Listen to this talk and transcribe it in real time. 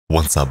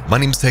What's up, my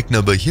name's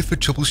TechNobo here for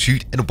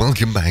Troubleshoot and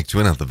welcome back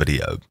to another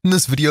video. In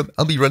this video,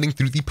 I'll be running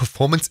through the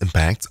performance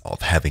impacts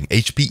of having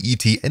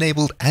HPET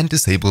enabled and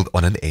disabled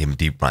on an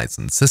AMD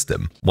Ryzen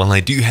system. While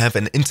I do have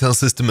an Intel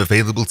system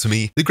available to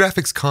me, the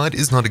graphics card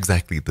is not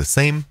exactly the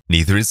same,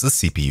 neither is the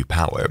CPU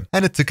power,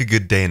 and it took a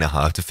good day and a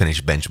half to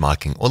finish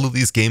benchmarking all of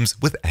these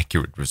games with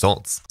accurate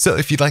results. So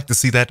if you'd like to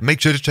see that, make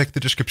sure to check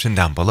the description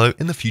down below.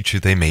 In the future,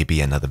 there may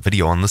be another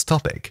video on this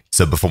topic.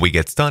 So before we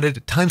get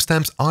started,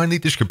 timestamps are in the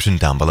description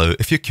down below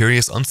if you're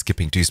curious on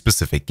skipping to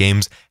specific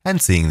games and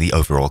seeing the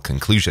overall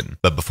conclusion.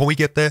 But before we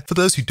get there, for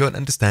those who don't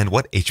understand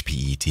what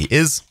HPET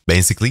is,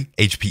 basically,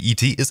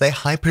 HPET is a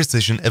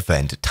high-precision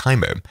event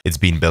timer. It's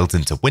been built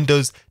into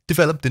Windows,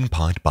 developed in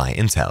part by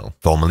Intel,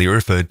 formerly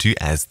referred to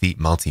as the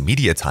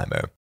multimedia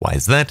timer. Why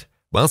is that?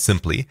 Well,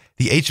 simply,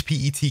 the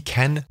HPET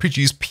can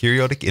produce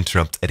periodic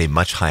interrupts at a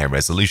much higher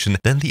resolution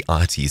than the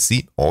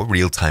RTC or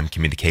Real-Time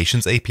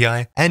Communications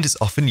API and is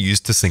often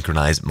used to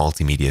synchronize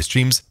multimedia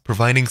streams,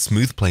 providing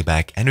smooth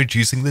playback and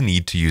reducing the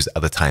need to use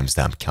other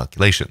timestamp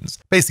calculations.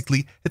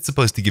 Basically, it's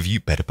supposed to give you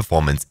better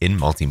performance in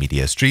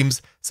multimedia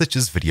streams, such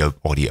as video,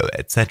 audio,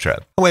 etc.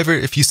 However,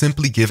 if you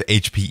simply give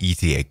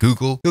HPET a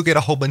Google, you'll get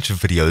a whole bunch of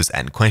videos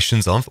and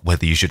questions of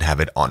whether you should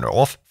have it on or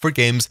off for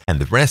games and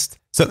the rest.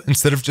 So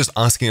instead of just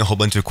asking a whole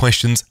bunch of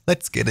questions,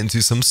 let's get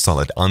into some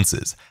solid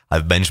answers.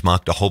 I've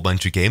benchmarked a whole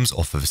bunch of games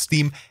off of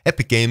Steam,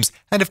 Epic Games,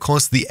 and of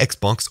course the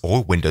Xbox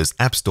or Windows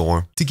App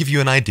Store to give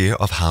you an idea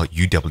of how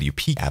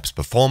UWP apps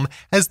perform,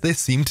 as there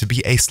seemed to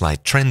be a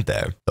slight trend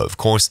there. Though of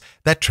course,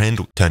 that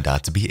trend turned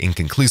out to be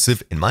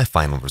inconclusive in my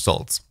final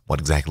results. What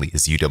exactly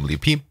is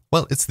UWP?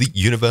 Well, it's the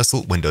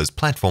Universal Windows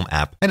Platform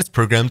app, and it's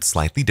programmed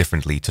slightly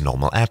differently to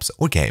normal apps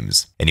or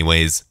games.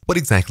 Anyways, what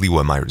exactly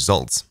were my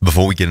results?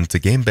 Before we get into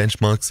game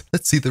benchmarks,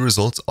 let's see the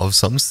results of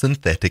some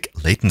synthetic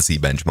latency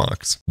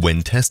benchmarks.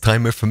 When test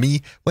timer for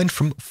me went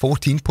from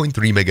 14.3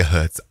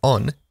 MHz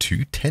on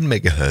to 10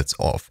 MHz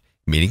off,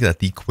 meaning that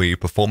the query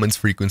performance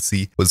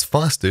frequency was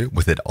faster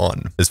with it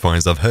on. As far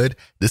as I've heard,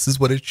 this is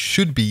what it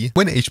should be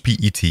when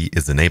HPET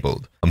is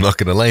enabled. I'm not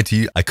gonna lie to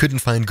you, I couldn't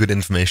find good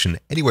information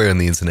anywhere on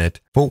the internet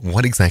for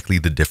what exactly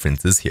the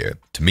difference is here.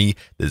 To me,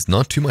 there's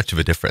not too much of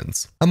a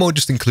difference. I'm more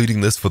just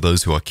including this for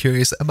those who are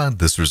curious about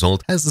this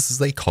result, as this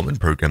is a common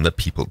program that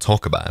people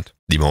talk about.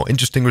 The more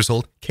interesting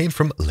result came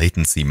from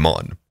Latency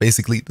Mon.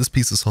 Basically, this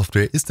piece of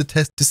software is to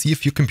test to see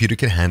if your computer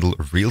can handle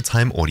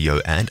real-time audio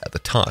and other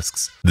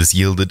tasks. This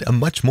yielded a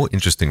much more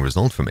interesting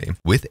result for me.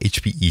 With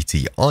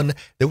HPET on,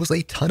 there was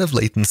a ton of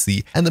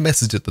latency, and the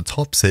message at the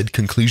top said,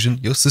 "Conclusion,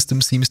 your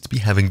system seems to be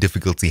having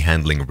difficulty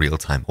handling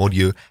real-time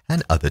audio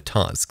and other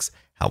tasks."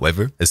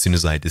 However, as soon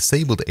as I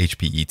disabled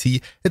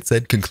HPET, it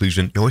said,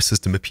 "Conclusion, your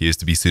system appears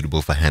to be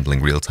suitable for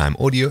handling real-time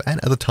audio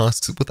and other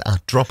tasks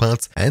without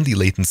dropouts," and the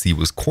latency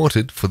was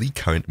quartered for the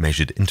current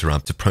measured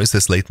interrupt to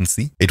process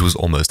latency. It was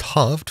almost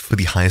halved for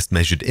the highest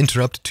measured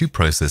interrupt to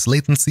process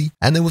latency,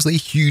 and there was a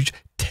huge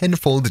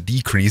 10-fold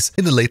decrease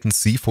in the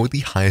latency for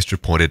the highest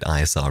reported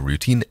ISR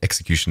routine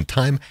execution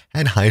time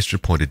and highest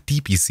reported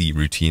DPC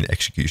routine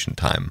execution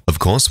time. Of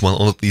course, while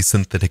all of these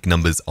synthetic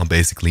numbers are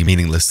basically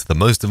meaningless to the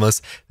most of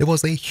us, there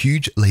was a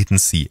huge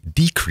latency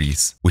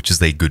decrease, which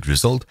is a good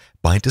result,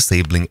 by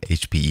disabling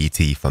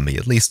HPET, for me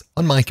at least,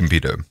 on my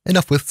computer.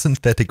 Enough with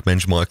synthetic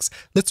benchmarks,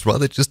 let's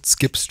rather just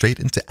skip straight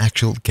into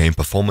actual game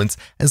performance,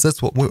 as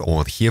that's what we're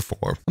all here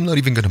for. I'm not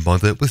even going to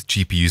bother with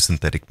GPU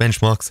synthetic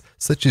benchmarks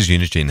such as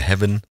Unigine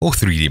Heaven or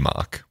 3D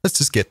Mark. Let's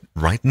just get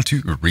right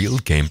into real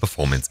game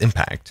performance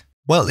impact.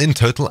 Well, in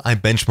total, I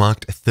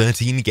benchmarked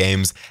 13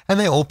 games, and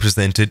they all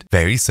presented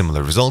very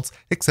similar results,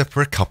 except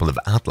for a couple of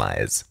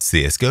outliers.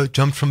 CSGO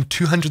jumped from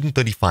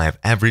 235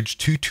 average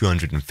to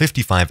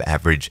 255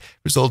 average,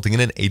 resulting in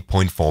an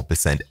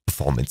 8.4%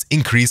 performance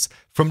increase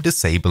from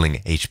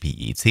disabling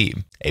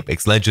HPET.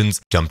 Apex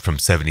Legends jumped from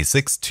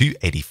 76 to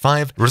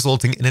 85,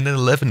 resulting in an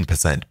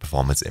 11%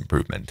 performance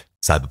improvement.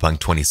 Cyberpunk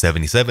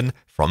 2077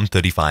 from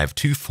 35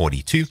 to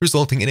 42,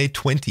 resulting in a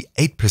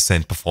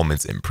 28%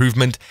 performance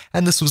improvement,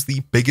 and this was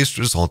the biggest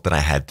result that I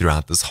had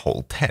throughout this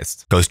whole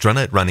test. Ghost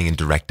Runner, running in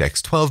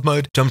DirectX 12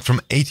 mode, jumped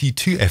from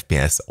 82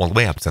 FPS all the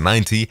way up to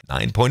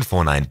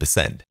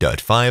 99.49%.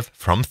 Dirt 5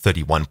 from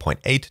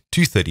 31.8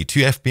 to 32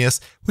 FPS,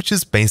 which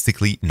is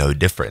basically no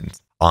different.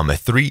 Armor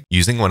 3,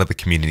 using one of the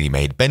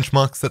community-made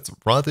benchmarks that's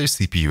rather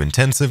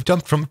CPU-intensive,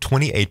 jumped from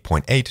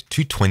 28.8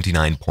 to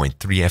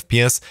 29.3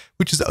 FPS,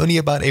 which is only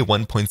about a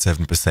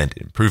 1.7%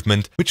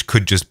 improvement, which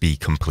could just be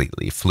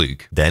completely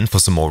fluke. Then, for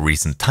some more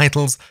recent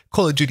titles,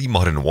 Call of Duty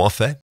Modern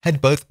Warfare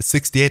had both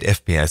 68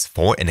 FPS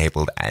for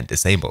enabled and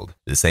disabled.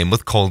 The same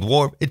with Cold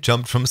War, it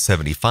jumped from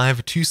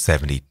 75 to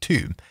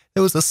 72.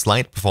 There was a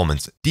slight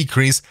performance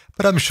decrease,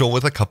 but I'm sure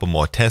with a couple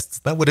more tests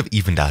that would have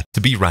evened out to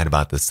be right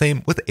about the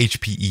same with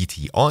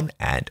HPET on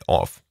and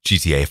off.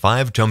 GTA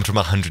 5 jumped from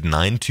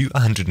 109 to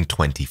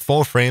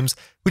 124 frames,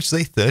 which is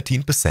a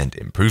 13%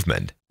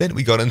 improvement. Then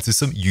we got into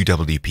some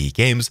UWP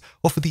games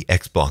off of the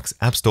Xbox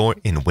App Store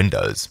in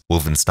Windows.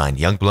 Wolfenstein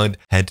Youngblood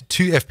had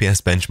 2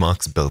 FPS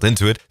benchmarks built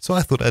into it, so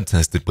I thought I'd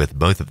test it with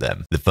both of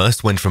them. The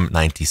first went from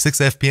 96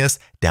 FPS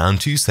down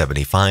to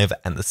 75,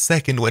 and the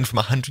second went from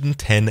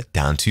 110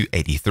 down to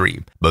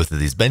 83. Both of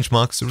these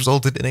benchmarks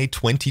resulted in a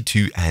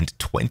 22 and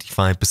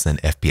 25%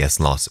 FPS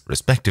loss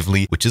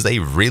respectively, which is a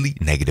really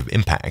negative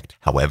impact.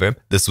 However,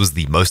 this was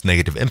the most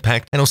negative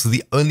impact and also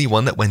the only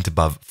one that went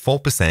above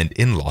 4%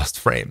 in lost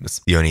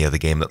frames. The only other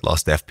game that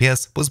lost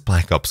FPS was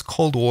Black Ops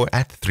Cold War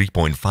at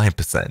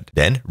 3.5%.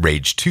 Then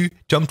Rage 2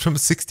 jumped from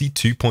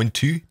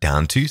 62.2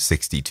 down to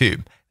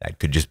 62. That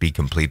could just be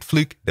complete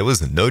fluke. There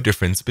was no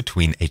difference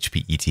between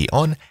HPET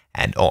on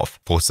and off.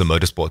 Forza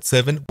Motorsport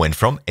 7 went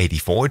from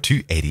 84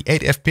 to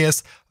 88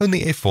 FPS,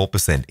 only a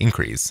 4%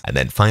 increase. And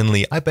then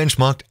finally, I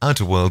benchmarked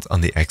Outer Worlds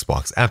on the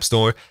Xbox App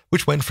Store,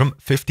 which went from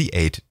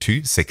 58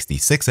 to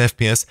 66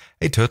 FPS,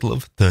 a total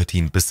of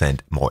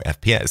 13% more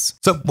FPS.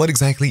 So what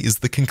exactly is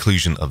the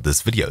conclusion of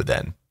this video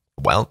then?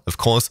 Well, of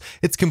course,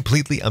 it's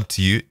completely up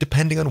to you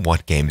depending on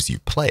what games you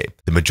play.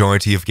 The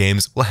majority of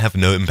games will have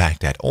no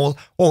impact at all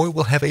or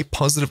will have a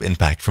positive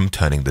impact from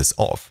turning this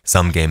off.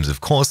 Some games,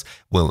 of course,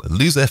 will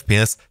lose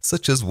FPS,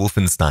 such as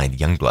Wolfenstein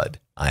Youngblood.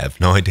 I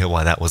have no idea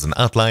why that was an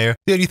outlier.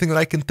 The only thing that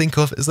I can think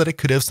of is that it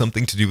could have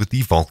something to do with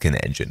the Vulkan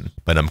engine.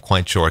 But I'm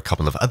quite sure a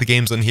couple of other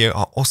games on here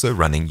are also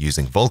running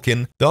using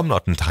Vulkan, though I'm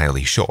not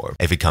entirely sure.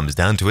 If it comes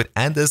down to it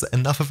and there's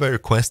enough of a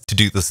request to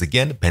do this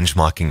again,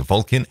 benchmarking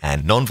Vulkan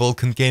and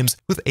non-Vulkan games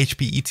with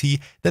HPET,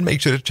 then make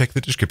sure to check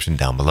the description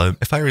down below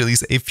if I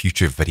release a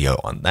future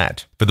video on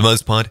that. For the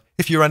most part,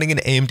 if you're running an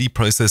AMD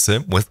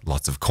processor with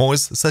lots of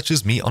cores, such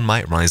as me on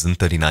my Ryzen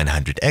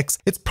 3900X,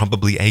 it's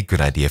probably a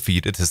good idea for you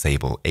to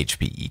disable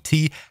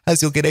HPET,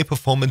 as you'll get a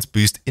performance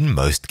boost in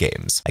most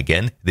games.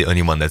 Again, the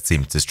only one that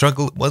seemed to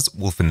struggle was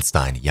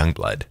Wolfenstein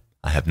Youngblood.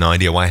 I have no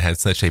idea why it had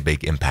such a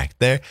big impact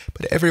there,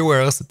 but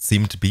everywhere else it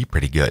seemed to be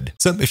pretty good.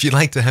 So if you'd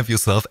like to have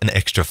yourself an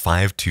extra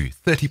 5 to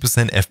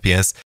 30%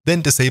 FPS,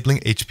 then disabling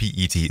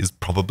HPET is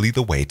probably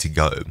the way to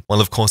go.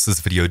 While of course this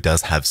video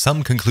does have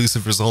some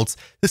conclusive results,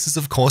 this is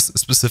of course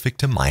specific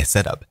to my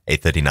setup, a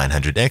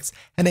 3900X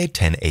and a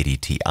 1080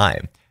 Ti.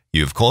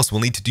 You of course will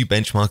need to do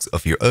benchmarks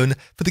of your own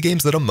for the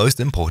games that are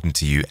most important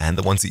to you and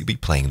the ones that you'll be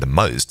playing the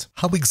most.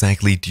 How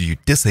exactly do you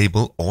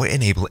disable or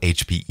enable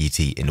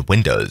HPET in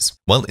Windows?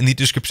 Well, in the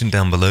description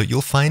down below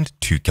you'll find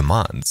 2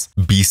 commands: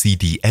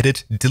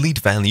 bcdedit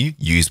deletevalue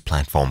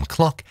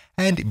useplatformclock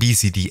and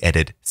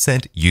bcdedit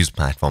set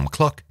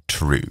useplatformclock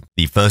true.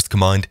 The first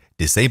command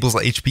disables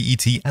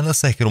HPET and the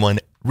second one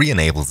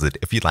re-enables it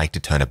if you'd like to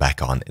turn it back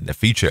on in the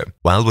future.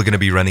 While we're going to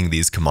be running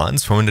these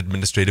commands from an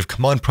administrative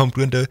command prompt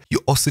window, you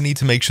also need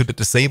to make sure to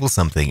disable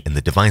something in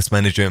the device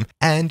manager,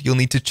 and you'll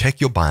need to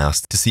check your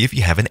BIOS to see if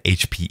you have an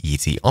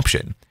HPET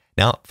option.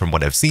 Now, from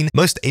what I've seen,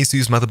 most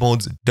ASUS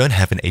motherboards don't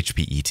have an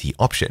HPET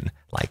option.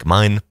 Like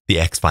mine, the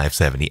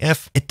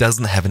X570F, it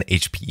doesn't have an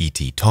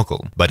HPET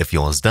toggle. But if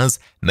yours does,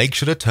 make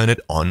sure to turn it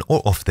on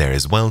or off there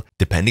as well,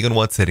 depending on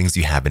what settings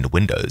you have in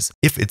Windows.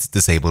 If it's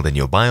disabled in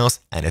your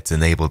BIOS and it's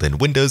enabled in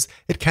Windows,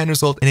 it can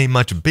result in a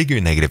much bigger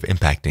negative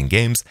impact in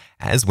games,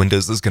 as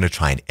Windows is going to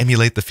try and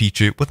emulate the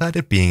feature without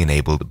it being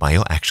enabled by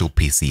your actual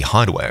PC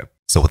hardware.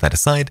 So with that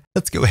aside,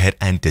 let's go ahead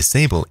and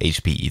disable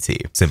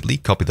HPET. Simply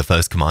copy the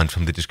first command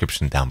from the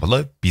description down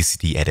below,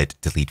 bcdedit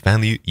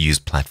deletevalue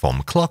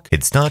useplatformclock,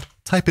 hit start,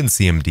 type in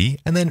CMD,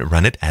 and then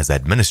run it as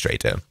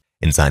administrator.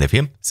 Inside of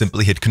here,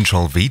 simply hit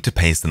Ctrl-V to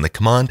paste in the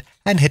command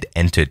and hit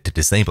enter to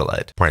disable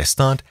it. Press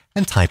start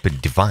and type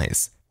in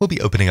device. We'll be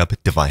opening up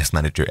Device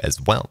Manager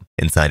as well.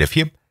 Inside of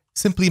here,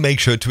 simply make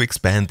sure to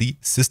expand the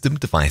System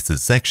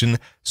Devices section,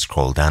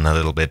 scroll down a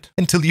little bit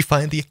until you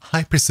find the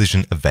High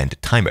Precision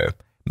Event Timer.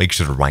 Make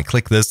sure to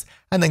right-click this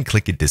and then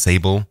click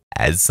Disable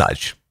as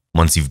such.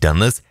 Once you've done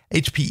this,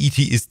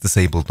 HPET is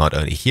disabled not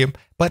only here,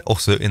 but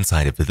also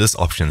inside of this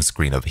options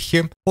screen over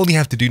here. All you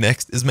have to do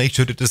next is make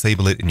sure to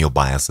disable it in your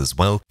BIOS as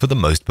well for the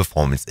most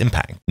performance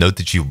impact. Note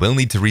that you will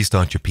need to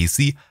restart your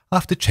PC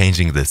after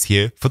changing this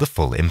here for the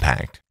full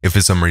impact. If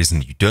for some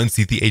reason you don't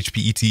see the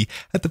HPET,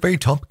 at the very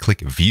top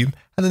click View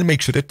and then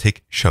make sure to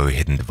tick Show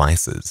Hidden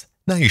Devices.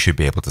 Now you should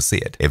be able to see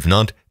it. If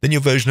not, then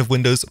your version of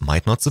Windows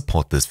might not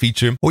support this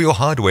feature, or your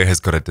hardware has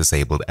got it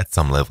disabled at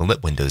some level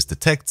that Windows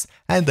detects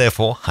and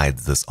therefore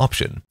hides this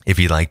option. If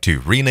you'd like to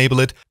re-enable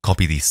it,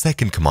 copy the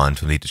second command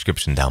from the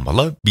description down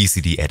below,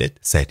 bcdedit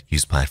set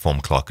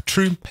useplatformclock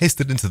true,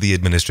 paste it into the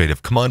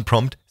administrative command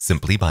prompt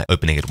simply by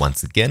opening it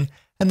once again,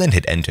 and then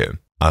hit enter.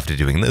 After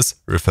doing this,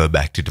 refer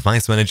back to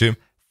Device Manager,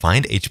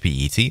 find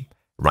HPET,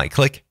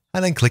 right-click,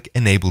 and then click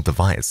Enable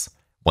Device.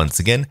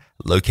 Once again,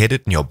 locate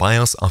it in your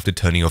BIOS after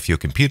turning off your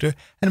computer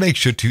and make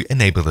sure to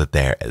enable it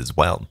there as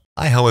well.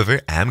 I,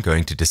 however, am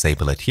going to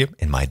disable it here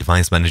in my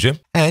Device Manager,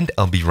 and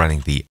I'll be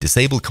running the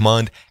disable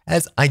command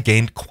as I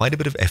gained quite a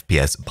bit of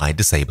FPS by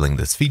disabling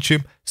this feature,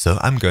 so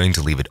I'm going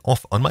to leave it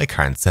off on my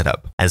current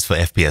setup. As for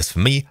FPS for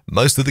me,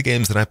 most of the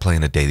games that I play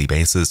on a daily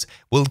basis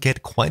will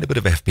get quite a bit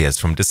of FPS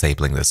from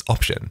disabling this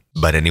option.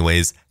 But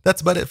anyways,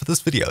 that's about it for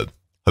this video.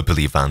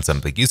 Hopefully you found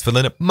something useful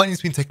in it. My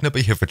name's been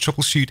Technobo here for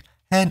Troubleshoot,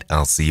 and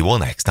I'll see you all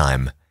next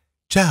time.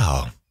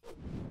 Ciao!